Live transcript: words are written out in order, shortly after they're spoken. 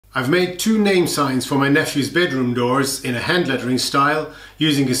I've made two name signs for my nephew's bedroom doors in a hand lettering style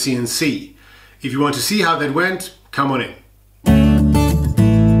using a CNC. If you want to see how that went, come on in.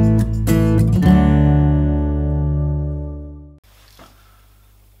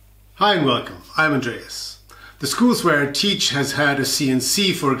 Hi and welcome, I'm Andreas. The schools where I teach has had a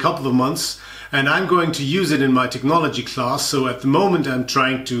CNC for a couple of months and I'm going to use it in my technology class, so at the moment I'm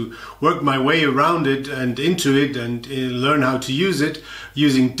trying to work my way around it and into it and learn how to use it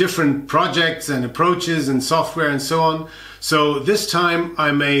using different projects and approaches and software and so on. So this time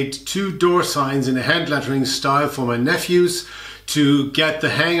I made two door signs in a hand lettering style for my nephews to get the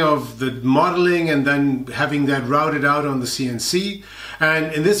hang of the modeling and then having that routed out on the CNC.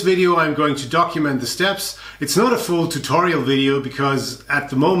 And in this video I'm going to document the steps. It's not a full tutorial video because at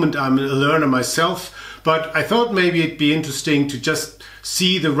the moment I'm a learner myself, but I thought maybe it'd be interesting to just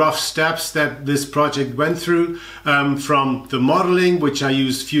see the rough steps that this project went through, from the modeling, which I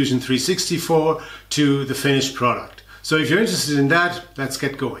used Fusion 360 for, to the finished product. So if you're interested in that, let's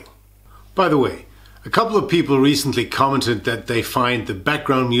get going. By the way, a couple of people recently commented that they find the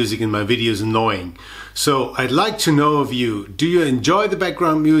background music in my videos annoying. So I'd like to know of you, do you enjoy the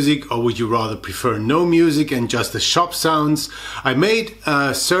background music or would you rather prefer no music and just the shop sounds? I made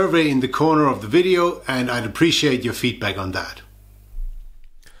a survey in the corner of the video and I'd appreciate your feedback on that.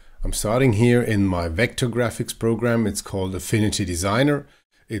 I'm starting here in my vector graphics program. It's called Affinity Designer.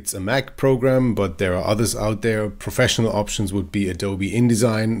 It's a Mac program, but there are others out there. Professional options would be Adobe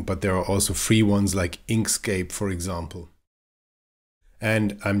InDesign, but there are also free ones like Inkscape, for example.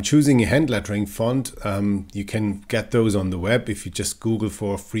 And I'm choosing a hand lettering font. You can get those on the web if you just Google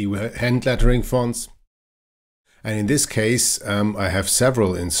for free hand lettering fonts. And in this case, I have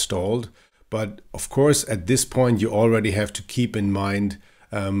several installed. But of course, at this point, you already have to keep in mind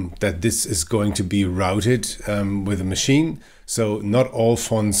that this is going to be routed with a machine. So not all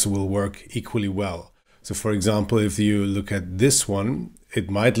fonts will work equally well. So for example, if you look at this one, it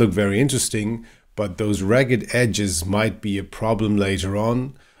might look very interesting, but those ragged edges might be a problem later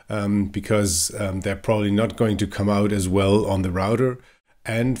on because they're probably not going to come out as well on the router.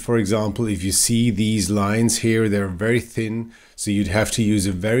 And for example, if you see these lines here, they're very thin. So you'd have to use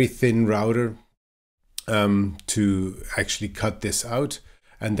a very thin router to actually cut this out.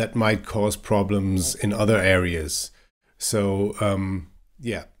 And that might cause problems in other areas. So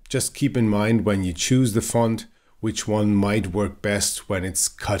yeah, just keep in mind when you choose the font, which one might work best when it's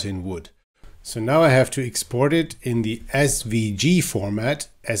cut in wood. So now I have to export it in the SVG format,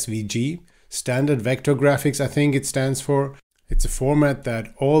 SVG, Standard Vector Graphics, I think it stands for. It's a format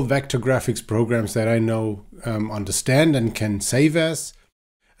that all vector graphics programs that I know understand and can save as.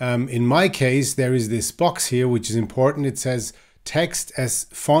 In my case, there is this box here, which is important. It says text as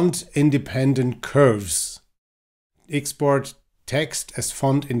font independent curves. Export text as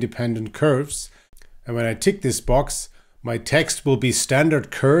font independent curves. And when I tick this box, my text will be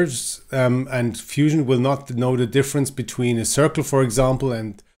standard curves and Fusion will not know the difference between a circle, for example,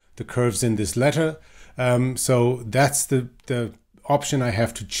 and the curves in this letter. So that's the option I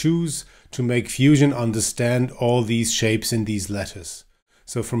have to choose to make Fusion understand all these shapes in these letters.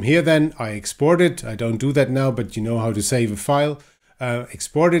 So from here then I export it. I don't do that now, but you know how to save a file.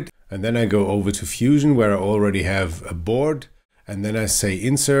 Export it, and then I go over to Fusion where I already have a board, and then I say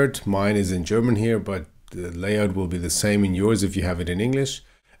insert. Mine is in German here, but the layout will be the same in yours if you have it in English.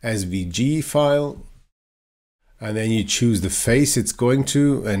 SVG file, and then you choose the face it's going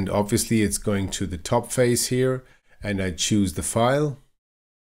to, and obviously it's going to the top face here, and I choose the file.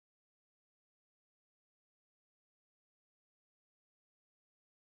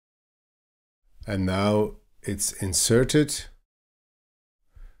 And now it's inserted.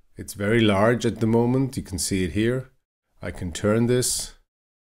 It's very large at the moment. You can see it here. I can turn this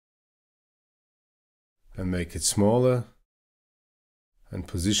and make it smaller and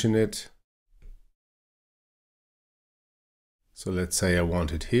position it. So let's say I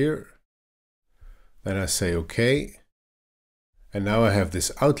want it here. Then I say OK. And now I have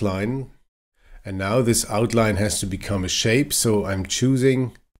this outline. And now this outline has to become a shape. So I'm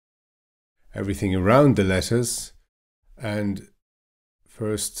choosing everything around the letters, and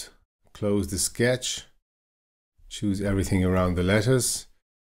first close the sketch, choose everything around the letters,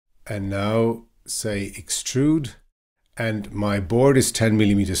 and now say extrude, and my board is 10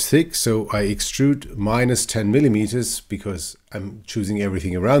 millimeters thick, so I extrude minus 10 millimeters because I'm choosing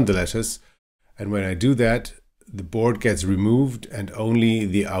everything around the letters. And when I do that, the board gets removed and only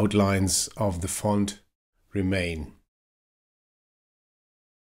the outlines of the font remain.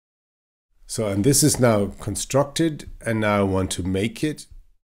 So, and this is now constructed, and now I want to make it.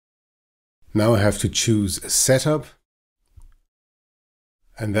 Now I have to choose a setup.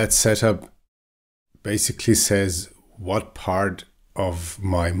 And that setup basically says what part of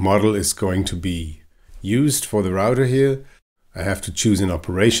my model is going to be used for the router here. I have to choose an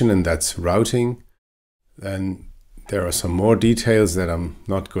operation, and that's routing. Then there are some more details that I'm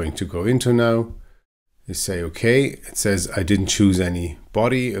not going to go into now. You say OK. It says I didn't choose any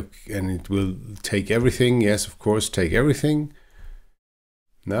body, and it will take everything. Yes, of course, take everything.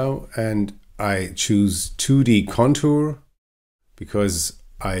 Now, and I choose 2D contour because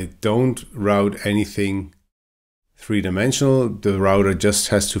I don't route anything three-dimensional. The router just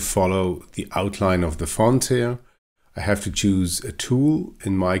has to follow the outline of the font here. I have to choose a tool.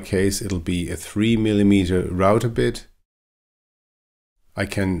 In my case, it'll be a 3mm router bit. I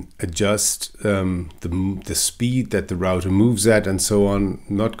can adjust the speed that the router moves at and so on.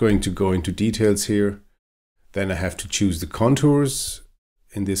 Not going to go into details here. Then I have to choose the contours.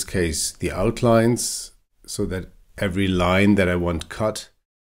 In this case, the outlines, so that every line that I want cut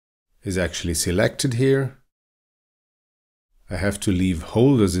is actually selected here. I have to leave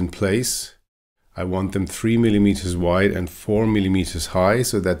holders in place. I want them 3mm wide and 4mm high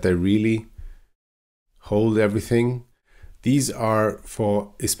so that they really hold everything. These are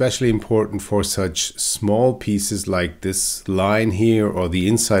especially important for such small pieces like this line here, or the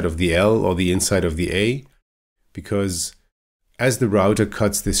inside of the L or the inside of the A, because as the router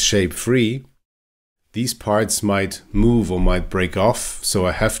cuts this shape free, these parts might move or might break off. So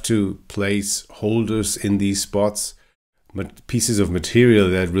I have to place holders in these spots, pieces of material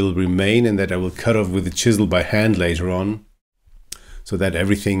that will remain and that I will cut off with a chisel by hand later on, so that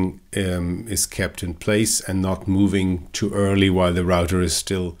everything is kept in place and not moving too early while the router is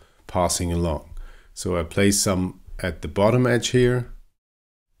still passing along. So I place some at the bottom edge here.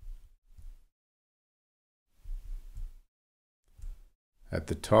 At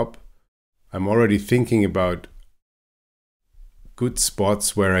the top, I'm already thinking about good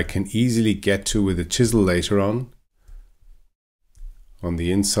spots where I can easily get to with a chisel later on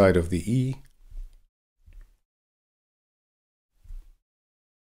the inside of the E.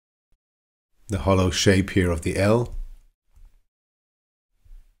 The hollow shape here of the L.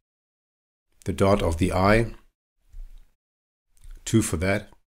 The dot of the I. 2 for that.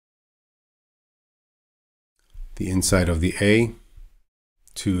 The inside of the A.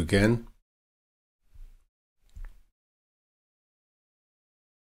 2 again.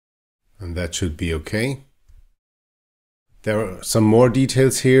 And that should be okay. There are some more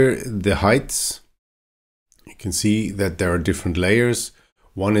details here. The heights. You can see that there are different layers.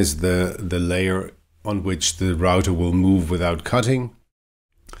 One is the layer on which the router will move without cutting.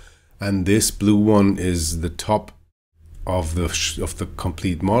 And this blue one is the top of the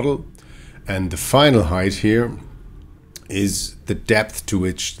complete model. And the final height here is the depth to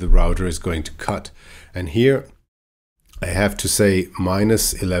which the router is going to cut. And here I have to say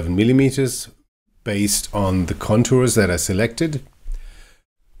minus 11mm based on the contours that I selected.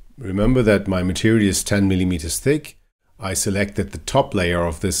 Remember that my material is 10mm thick. I selected the top layer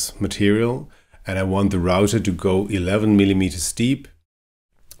of this material and I want the router to go 11mm deep,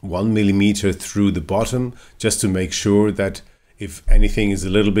 1mm through the bottom, just to make sure that if anything is a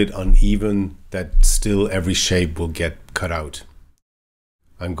little bit uneven, that still every shape will get cut out.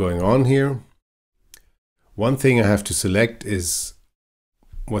 I'm going on here. One thing I have to select is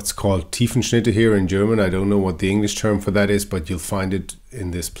what's called Tiefenschnitte here in German. I don't know what the English term for that is, but you'll find it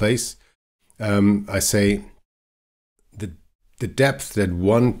in this place. I say the depth that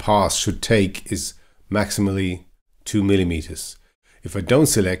one pass should take is maximally 2mm. If I don't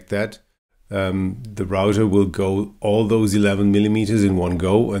select that, the router will go all those 11mm in one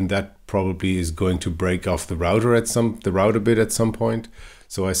go, and that probably is going to break off the router bit at some point.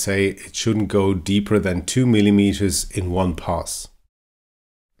 So I say it shouldn't go deeper than 2mm in one pass.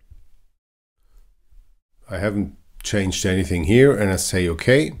 I haven't changed anything here, and I say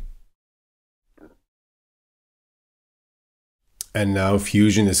OK. And now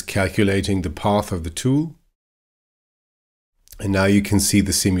Fusion is calculating the path of the tool. And now you can see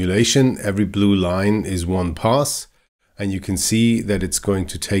the simulation. Every blue line is one pass, and you can see that it's going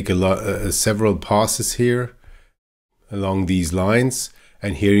to take several passes here along these lines.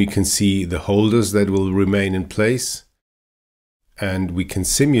 And here you can see the holders that will remain in place, and we can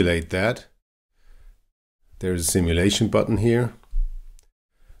simulate that. There's a simulation button here,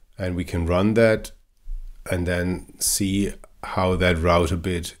 and we can run that and then see how that router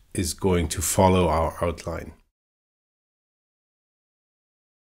bit is going to follow our outline.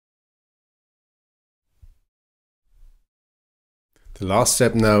 The last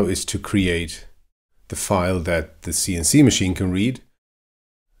step now is to create the file that the CNC machine can read.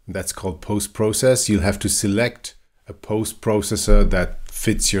 That's called post-process. You'll have to select a post-processor that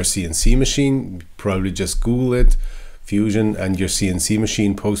fits your CNC machine. Probably just Google it, Fusion and your CNC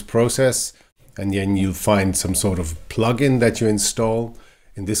machine post-process, and then you'll find some sort of plugin that you install.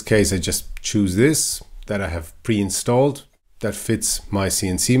 In this case, I just choose this that I have pre-installed that fits my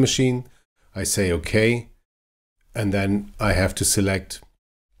CNC machine. I say OK, and then I have to select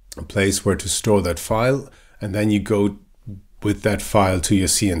a place where to store that file, and then you go with that file to your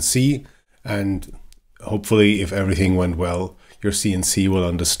CNC, and hopefully, if everything went well, your CNC will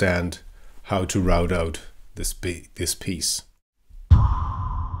understand how to route out this piece.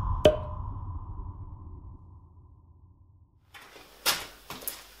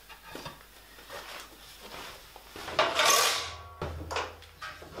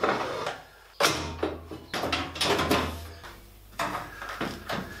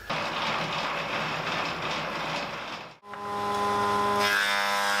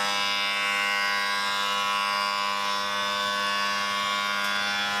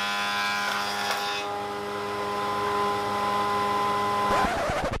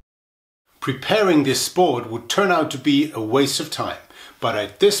 Preparing this board would turn out to be a waste of time, but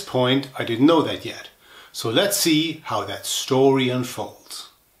at this point I didn't know that yet. So let's see how that story unfolds.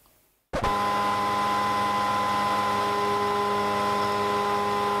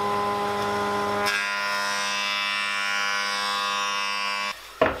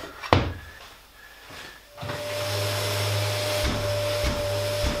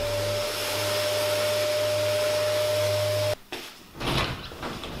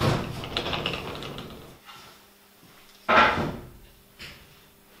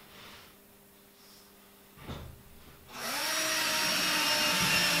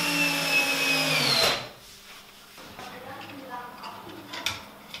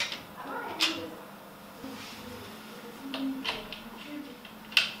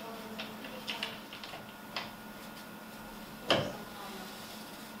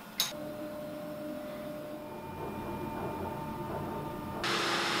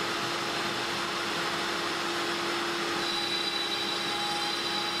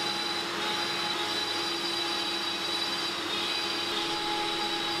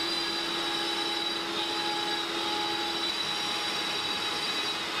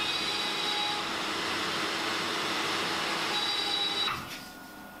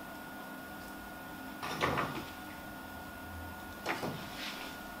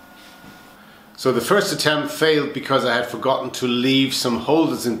 So the first attempt failed because I had forgotten to leave some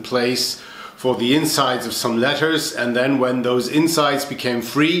holders in place for the insides of some letters, and then when those insides became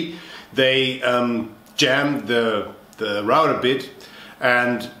free, they jammed the router bit,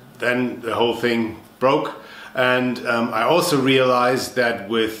 and then the whole thing broke. And I also realized that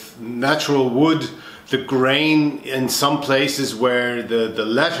with natural wood, the grain in some places where the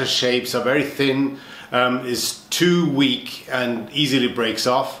letter shapes are very thin is too weak and easily breaks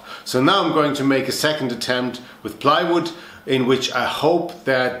off. So now I'm going to make a second attempt with plywood, in which I hope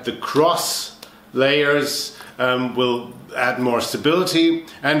that the cross layers will add more stability.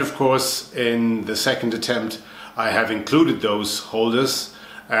 And of course, in the second attempt, I have included those holders,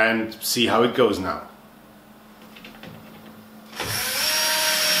 and see how it goes now.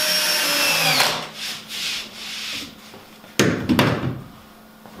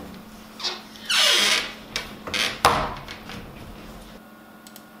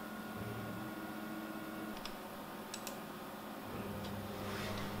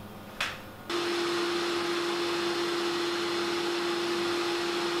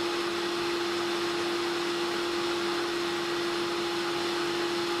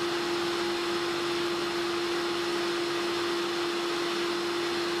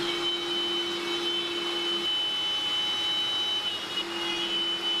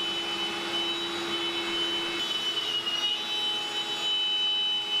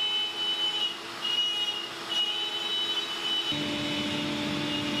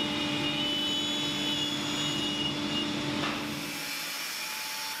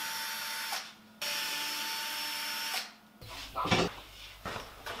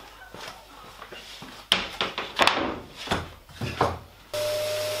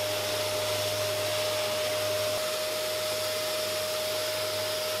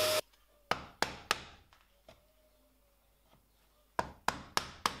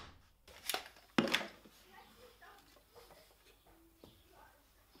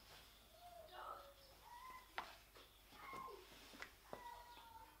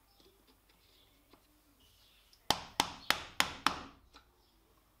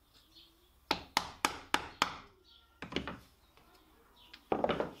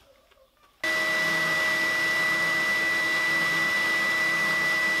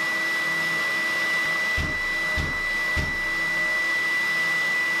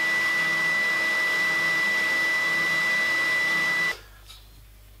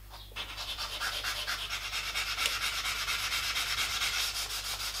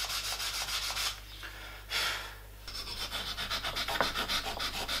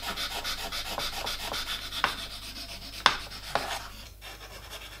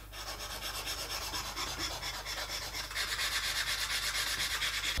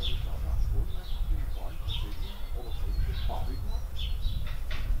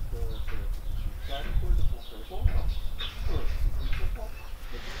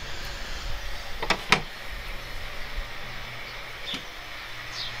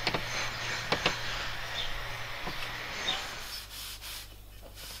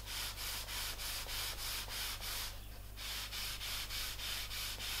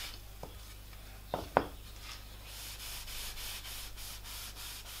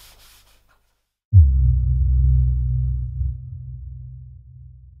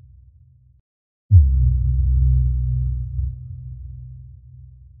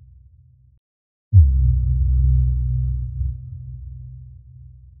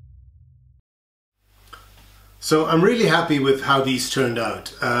 So I'm really happy with how these turned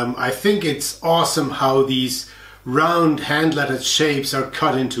out. I think it's awesome how these round hand-lettered shapes are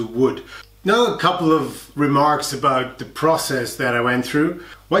cut into wood. Now a couple of remarks about the process that I went through.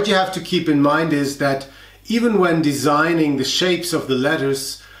 What you have to keep in mind is that even when designing the shapes of the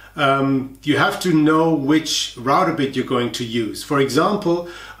letters, you have to know which router bit you're going to use. For example,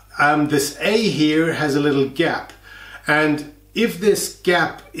 this A here has a little gap, and if this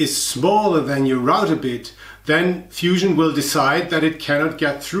gap is smaller than your router bit, then Fusion will decide that it cannot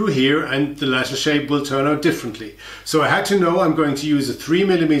get through here and the letter shape will turn out differently. So I had to know I'm going to use a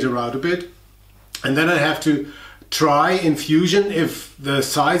 3mm router bit, and then I have to try in Fusion if the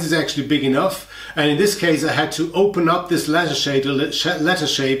size is actually big enough. And in this case I had to open up this letter shape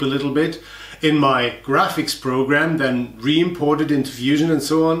a little bit in my graphics program, then re-import it into Fusion and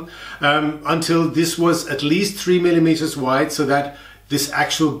so on, until this was at least 3mm wide, so that this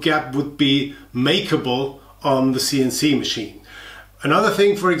actual gap would be makeable on the CNC machine. Another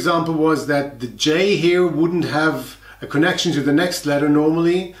thing, for example, was that the J here wouldn't have a connection to the next letter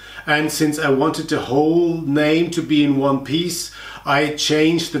normally, and since I wanted the whole name to be in one piece, I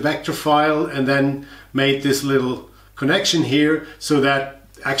changed the vector file and then made this little connection here so that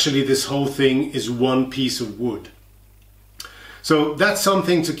actually this whole thing is one piece of wood. So that's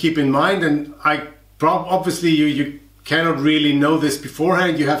something to keep in mind, and obviously you cannot really know this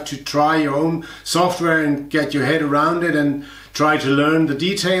beforehand. You have to try your own software and get your head around it and try to learn the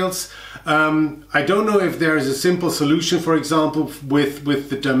details. I don't know if there is a simple solution, for example, with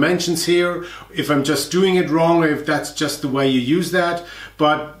the dimensions here, if I'm just doing it wrong or if that's just the way you use that.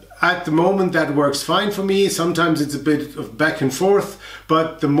 But at the moment that works fine for me. Sometimes it's a bit of back and forth,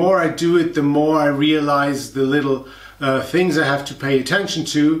 but the more I do it, the more I realize the little things I have to pay attention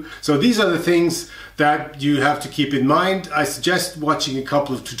to. So these are the things that you have to keep in mind. I suggest watching a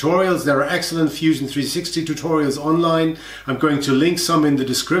couple of tutorials. There are excellent Fusion 360 tutorials online. I'm going to link some in the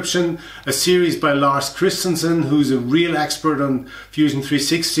description. A series by Lars Christensen, who's a real expert on Fusion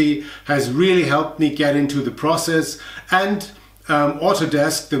 360, has really helped me get into the process. And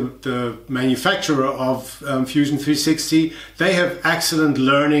Autodesk, the manufacturer of Fusion 360, they have excellent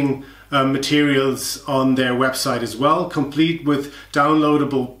learning materials on their website as well, complete with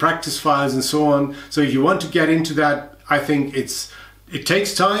downloadable practice files and so on. So if you want to get into that, I think it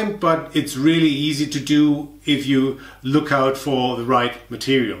takes time, but it's really easy to do if you look out for the right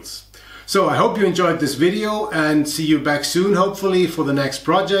materials. So I hope you enjoyed this video, and see you back soon, hopefully, for the next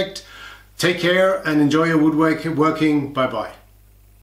project. Take care and enjoy your woodworking. Bye bye.